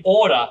tomb in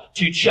order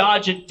to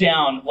charge it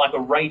down like a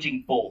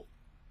raging bull.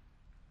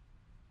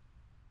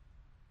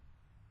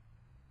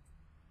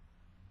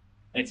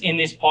 And it's in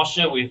this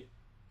posture with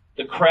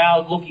the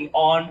crowd looking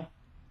on,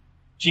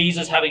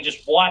 Jesus having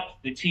just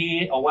wiped the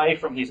tear away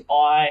from his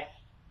eye,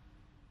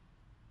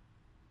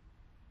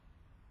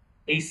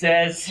 he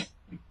says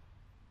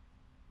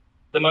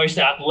the most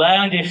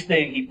outlandish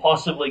thing he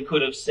possibly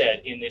could have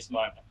said in this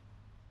moment.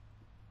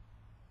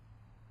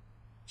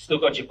 Still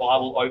got your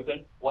Bible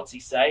open? What's he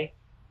say?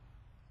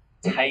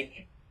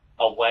 Take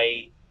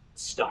away the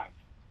stone.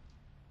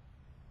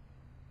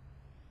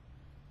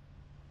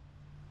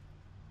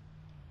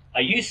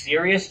 Are you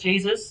serious,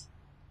 Jesus?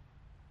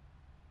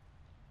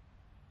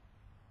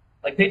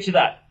 Like, picture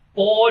that.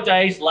 4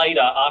 days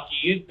later, after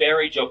you've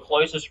buried your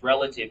closest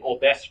relative or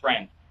best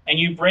friend, and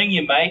you bring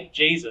your mate,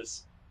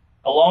 Jesus,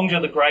 along to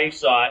the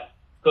gravesite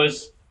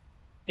because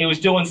he was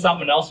doing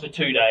something else for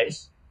 2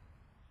 days.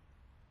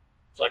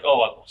 It's like,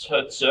 oh, I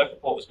heard the circuit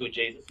report was good,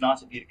 Jesus.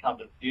 Nice of you to come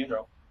to the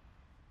funeral.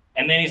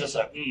 And then he's just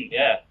like,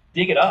 yeah,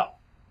 dig it up.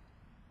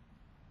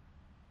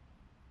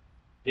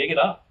 Dig it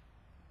up.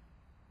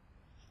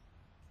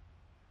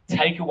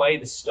 Take away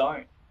the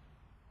stone.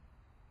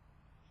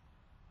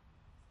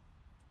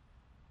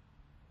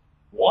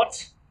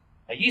 What?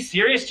 Are you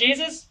serious,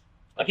 Jesus?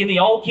 Like in the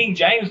old King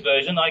James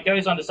version, it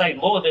goes on to say,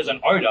 Lord, there's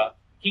an odor.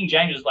 King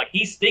James is like,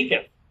 he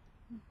stinketh.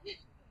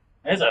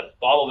 There's a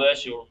Bible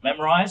verse you'll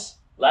memorize.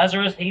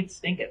 Lazarus, he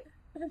stinketh.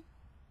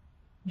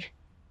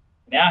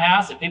 In our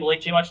house, if people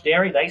eat too much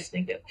dairy, they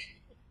stinketh.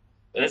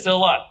 But they're still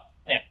alive.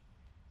 Yeah.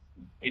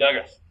 We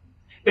digress.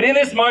 But in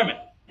this moment,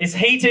 this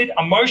heated,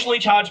 emotionally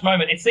charged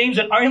moment, it seems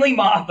that only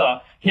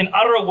Martha can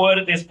utter a word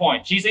at this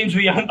point. She seems to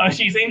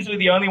be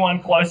the only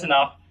one close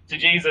enough to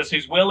Jesus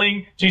who's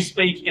willing to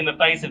speak in the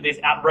face of this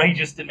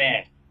outrageous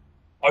demand.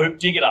 Oh,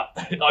 dig it up.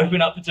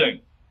 Open up the tomb.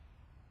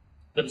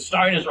 But the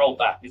stone is rolled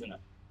back, isn't it?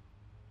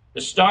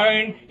 The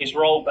stone is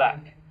rolled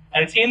back.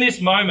 And it's in this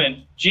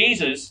moment,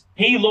 Jesus,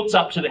 he looks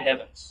up to the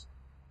heavens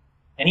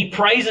and he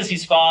praises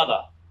his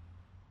Father.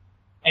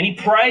 And he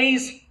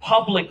prays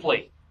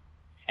publicly.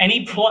 And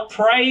he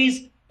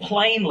prays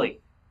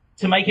plainly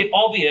to make it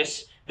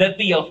obvious that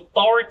the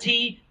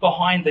authority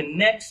behind the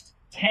next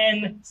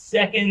 10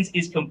 seconds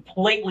is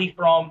completely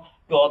from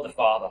God the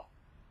Father.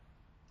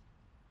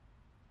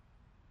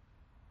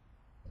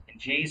 And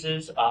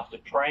Jesus, after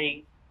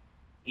praying,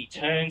 he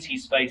turns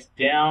his face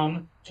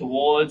down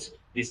towards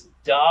this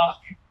dark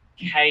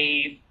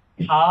cave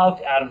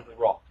carved out of the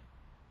rock.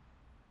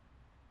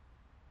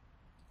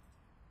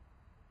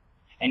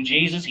 And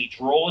Jesus, he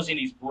draws in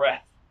his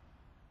breath.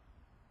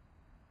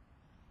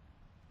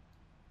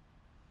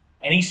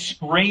 And he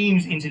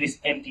screams into this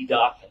empty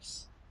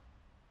darkness.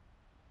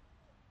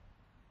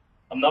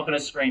 I'm not going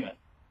to scream it,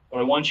 but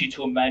I want you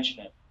to imagine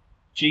it.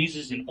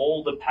 Jesus, in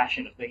all the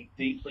passion of being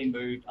deeply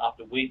moved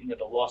after weeping at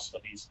the loss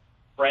of his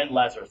friend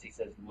Lazarus, he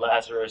says,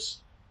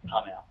 Lazarus,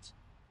 come out.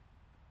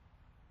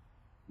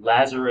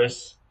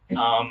 Lazarus,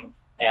 come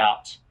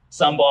out.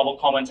 Some Bible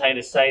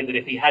commentators say that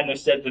if he hadn't have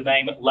said the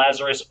name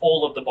Lazarus,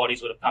 all of the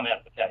bodies would have come out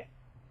of the cave.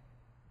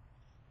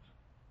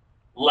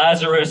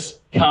 Lazarus,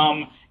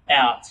 come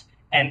out.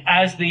 And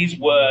as these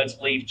words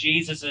leave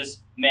Jesus'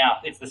 mouth,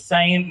 it's the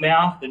same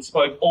mouth that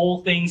spoke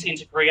all things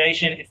into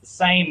creation. It's the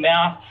same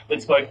mouth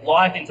that spoke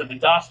life into the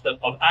dust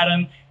of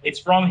Adam. It's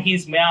from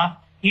his mouth.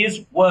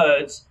 His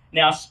words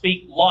now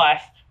speak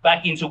life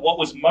back into what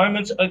was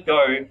moments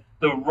ago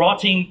the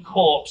rotting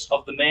corpse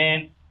of the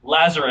man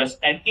Lazarus.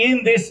 And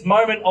in this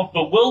moment of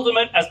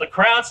bewilderment, as the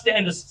crowd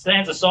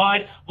stands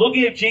aside,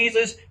 looking at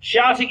Jesus,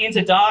 shouting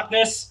into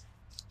darkness,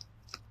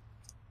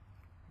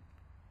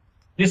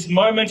 this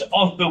moment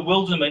of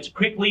bewilderment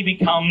quickly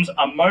becomes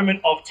a moment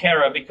of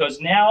terror,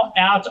 because now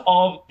out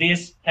of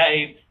this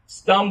cave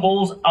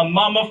stumbles a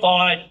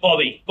mummified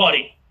body.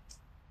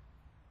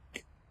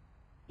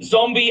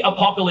 Zombie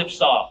apocalypse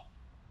style.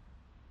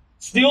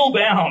 Still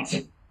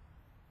bound.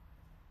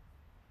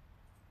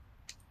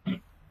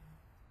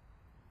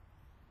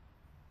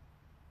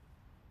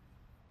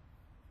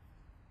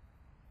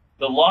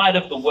 The light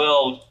of the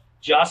world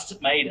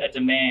just made a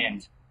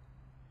demand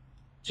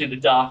to the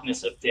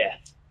darkness of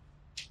death.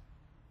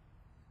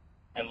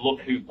 And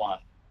look who won.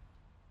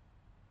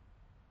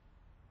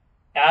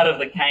 Out of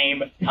the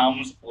cave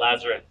comes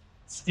Lazarus,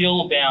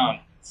 still bound,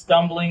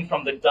 stumbling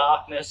from the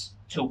darkness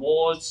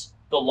towards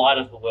the light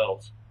of the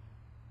world.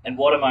 And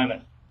what a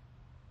moment.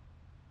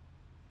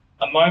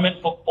 A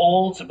moment for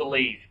all to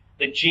believe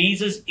that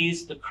Jesus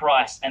is the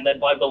Christ, and that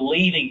by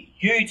believing,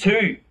 you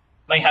too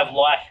may have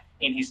life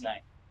in his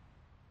name.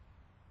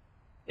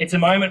 It's a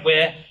moment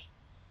where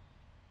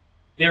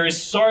there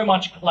is so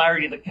much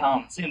clarity that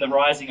comes in the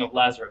rising of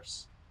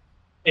Lazarus.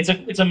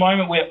 It's a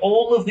moment where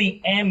all of the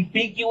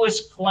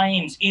ambiguous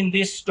claims in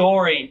this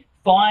story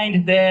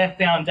find their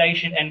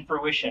foundation and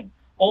fruition.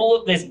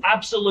 There's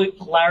absolute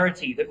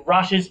clarity that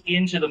rushes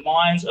into the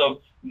minds of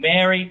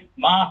Mary,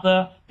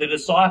 Martha, the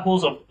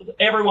disciples, of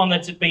everyone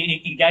that's been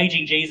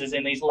engaging Jesus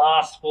in these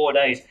last 4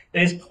 days.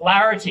 There's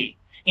clarity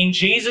in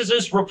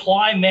Jesus'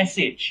 reply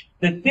message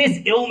that this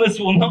illness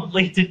will not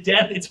lead to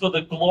death. It's for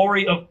the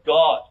glory of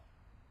God.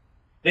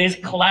 There's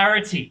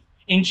clarity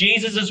in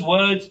Jesus'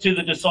 words to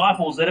the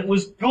disciples that it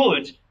was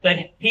good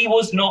that he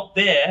was not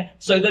there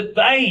so that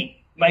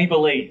they may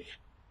believe.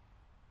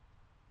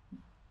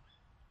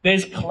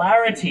 There's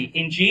clarity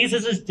in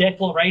Jesus'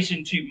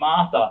 declaration to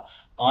Martha,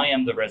 I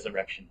am the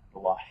resurrection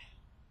and the life.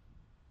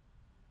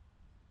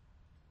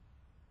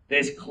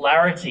 There's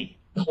clarity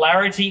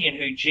in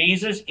who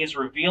Jesus is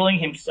revealing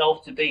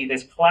himself to be.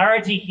 There's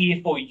clarity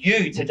here for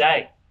you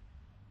today.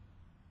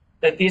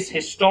 That this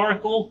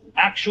historical,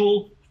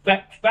 actual,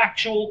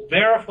 factual,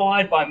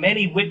 verified by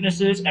many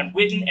witnesses and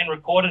written and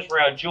recorded for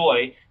our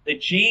joy,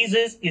 that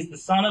Jesus is the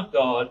Son of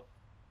God,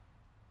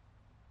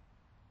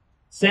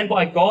 sent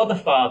by God the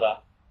Father,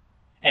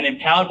 and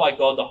empowered by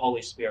God the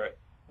Holy Spirit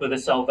for the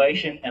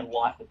salvation and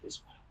life of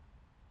this world.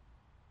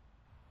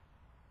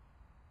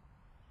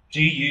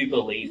 Do you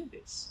believe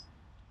this?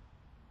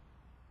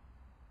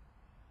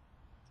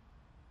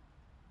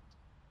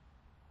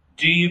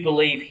 Do you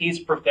believe his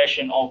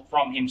profession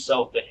from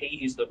himself that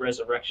he is the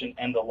resurrection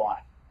and the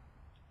life?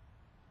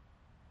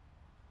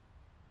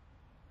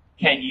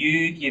 Can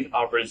you give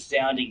a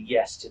resounding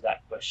yes to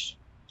that question?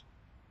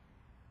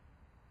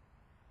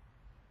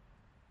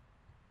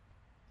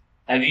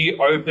 Have you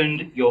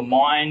opened your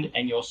mind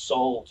and your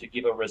soul to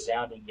give a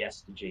resounding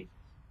yes to Jesus?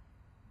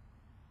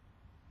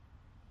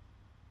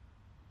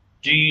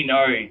 Do you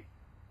know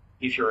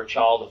if you're a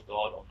child of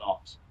God or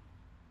not?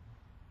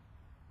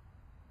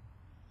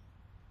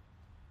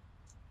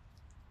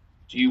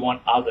 Do you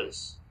want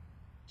others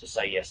to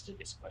say yes to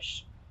this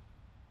question?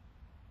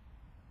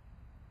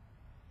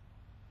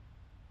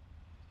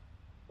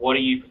 What are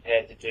you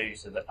prepared to do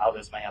so that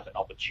others may have an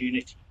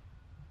opportunity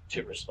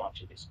to respond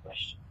to this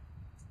question?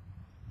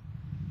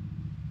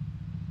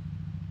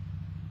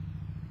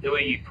 Who are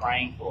you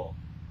praying for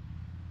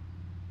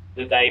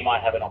that they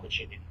might have an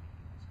opportunity?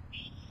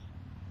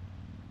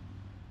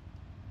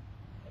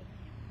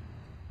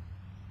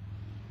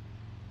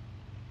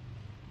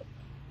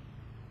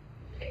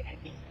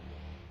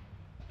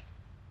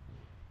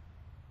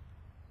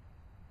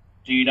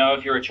 Do you know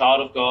if you're a child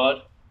of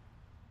God?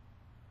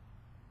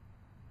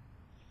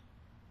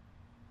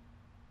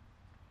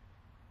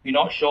 If you're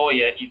not sure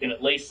yet, you can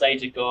at least say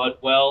to God,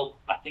 well,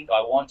 I think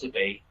I want to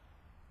be.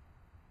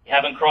 You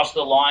haven't crossed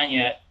the line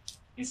yet.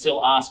 You can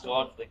still ask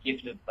God for the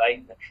gift of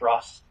faith and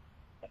trust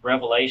and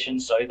revelation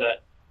so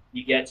that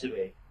you get to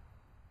be.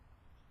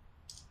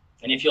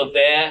 And if you're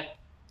there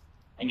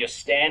and you're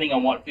standing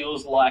on what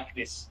feels like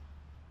this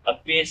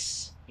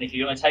abyss, and if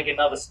you're going to take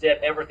another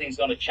step, everything's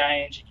going to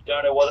change, and you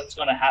don't know what's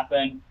going to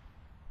happen,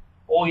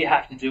 all you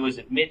have to do is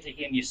admit to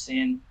him your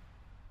sin,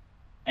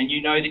 and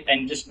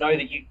just know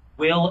that you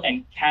will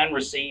and can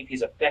receive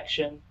his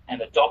affection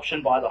and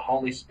adoption by the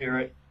Holy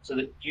Spirit, so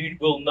that you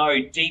will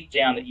know deep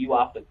down that you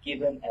are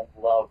forgiven and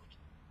loved.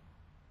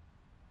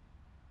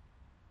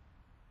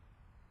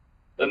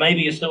 But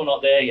maybe you're still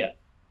not there yet.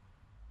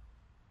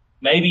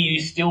 Maybe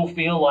you still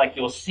feel like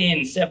your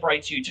sin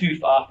separates you too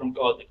far from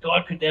God, that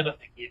God could never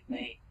forgive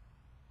me.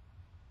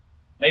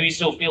 Maybe you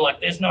still feel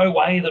like there's no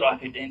way that I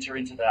could enter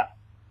into that.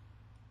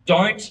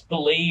 Don't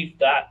believe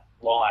that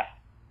lie.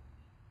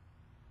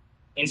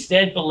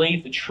 Instead,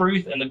 believe the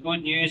truth and the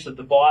good news of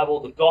the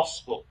Bible, the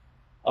gospel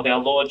of our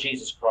Lord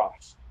Jesus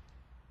Christ.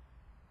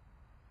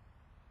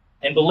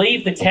 And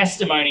believe the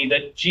testimony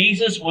that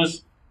Jesus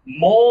was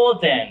more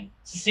than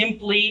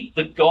simply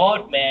the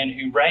God-man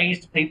who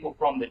raised people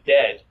from the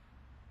dead.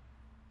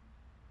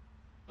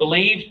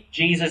 Believe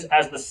Jesus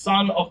as the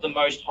Son of the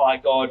Most High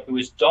God who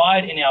has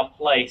died in our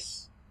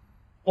place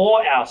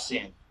for our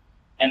sin,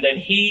 and that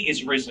he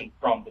is risen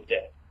from the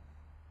dead.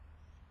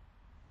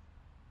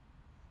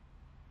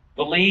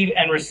 Believe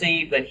and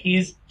receive that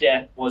his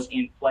death was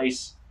in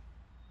place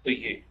for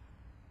you.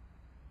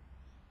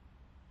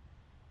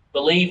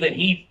 Believe that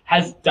he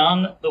has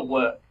done the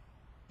work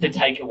to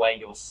take away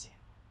your sin.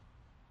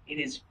 It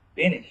is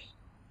finished.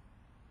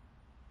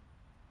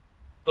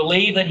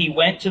 Believe that he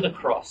went to the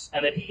cross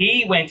and that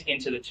he went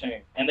into the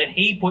tomb and that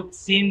he put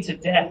sin to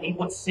death. He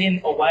put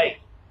sin away.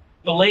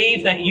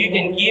 Believe that you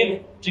can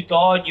give to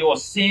God your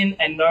sin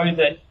and know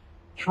that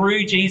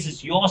through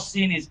Jesus your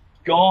sin is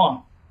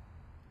gone.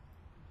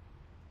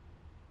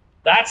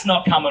 That's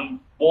not coming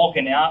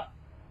walking out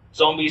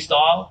zombie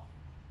style.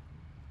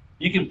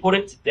 You can put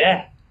it to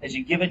death as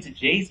you give it to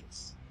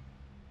Jesus.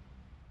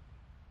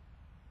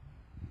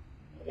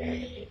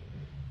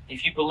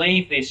 If you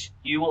believe this,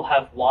 you will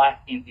have life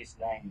in his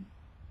name.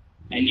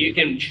 And you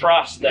can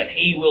trust that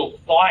he will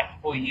fight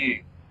for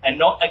you and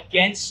not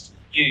against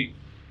you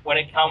when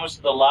it comes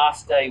to the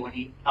last day, when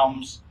he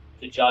comes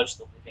to judge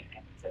the living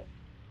and the dead.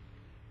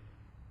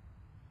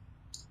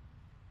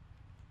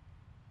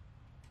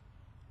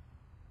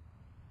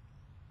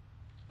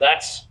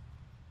 That's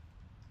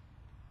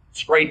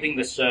scraping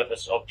the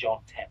surface of John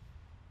 10.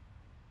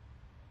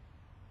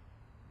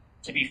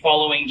 To be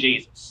following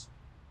Jesus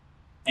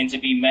and to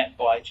be met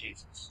by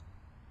Jesus.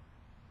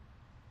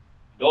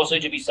 And also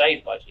to be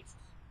saved by Jesus.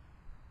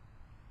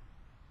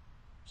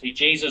 See,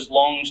 Jesus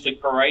longs to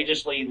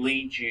courageously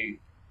lead you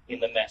in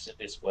the mess of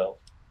this world.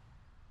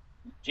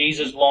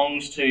 Jesus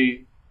longs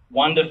to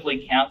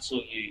wonderfully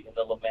counsel you in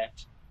the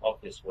lament of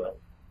this world.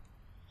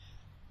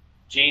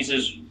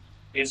 Jesus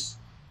is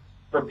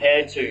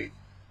prepared to,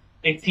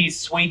 it's his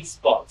sweet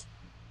spot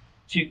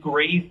to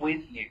grieve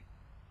with you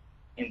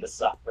in the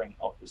suffering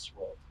of this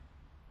world.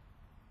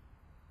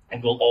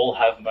 And we'll all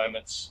have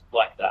moments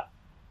like that.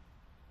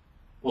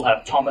 We'll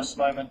have Thomas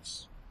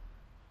moments.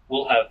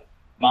 We'll have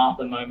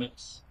Martha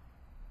moments.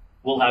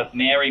 We'll have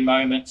Mary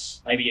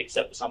moments, maybe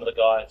except for some of the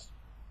guys,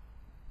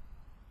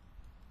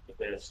 if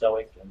they're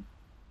stoic and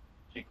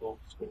too cool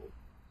for school.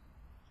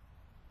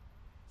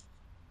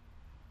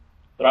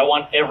 But I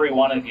want every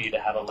one of you to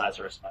have a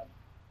Lazarus moment.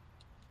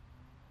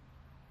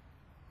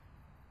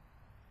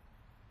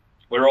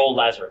 We're all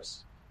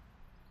Lazarus.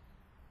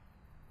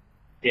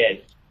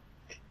 Dead.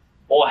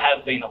 Or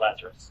have been a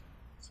Lazarus.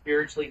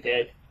 Spiritually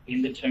dead,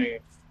 in the tomb,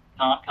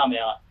 can't come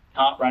out,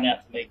 can't run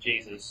out to meet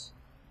Jesus.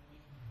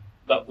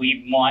 But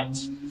we might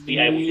be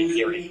able to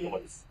hear his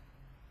voice.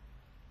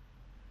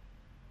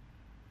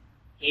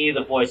 Hear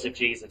the voice of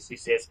Jesus who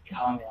says,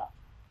 come out.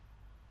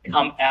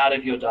 Come out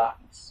of your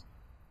darkness.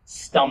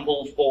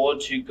 Stumble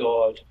forward to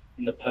God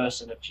in the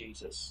person of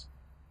Jesus.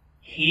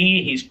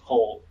 Hear his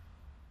call.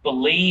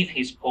 Believe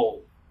his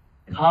call.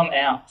 Come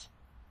out.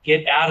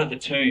 Get out of the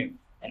tomb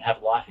and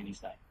have life in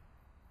his name.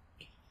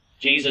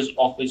 Jesus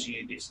offers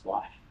you this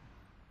life.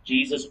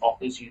 Jesus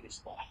offers you this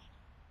life.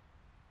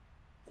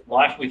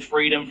 Life with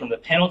freedom from the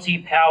penalty,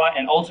 power,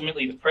 and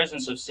ultimately the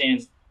presence of sin,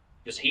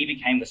 because he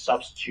became the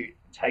substitute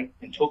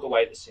and took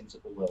away the sins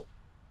of the world.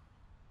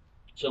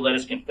 So let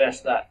us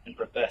confess that and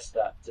profess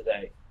that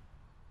today.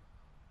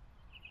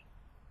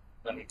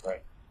 Let me pray.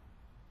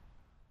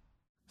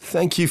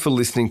 Thank you for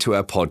listening to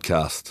our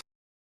podcast.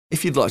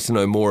 If you'd like to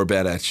know more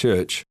about our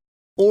church,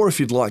 or if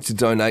you'd like to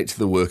donate to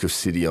the work of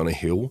City on a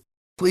Hill,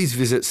 please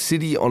visit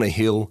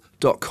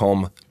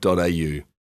cityonahill.com.au.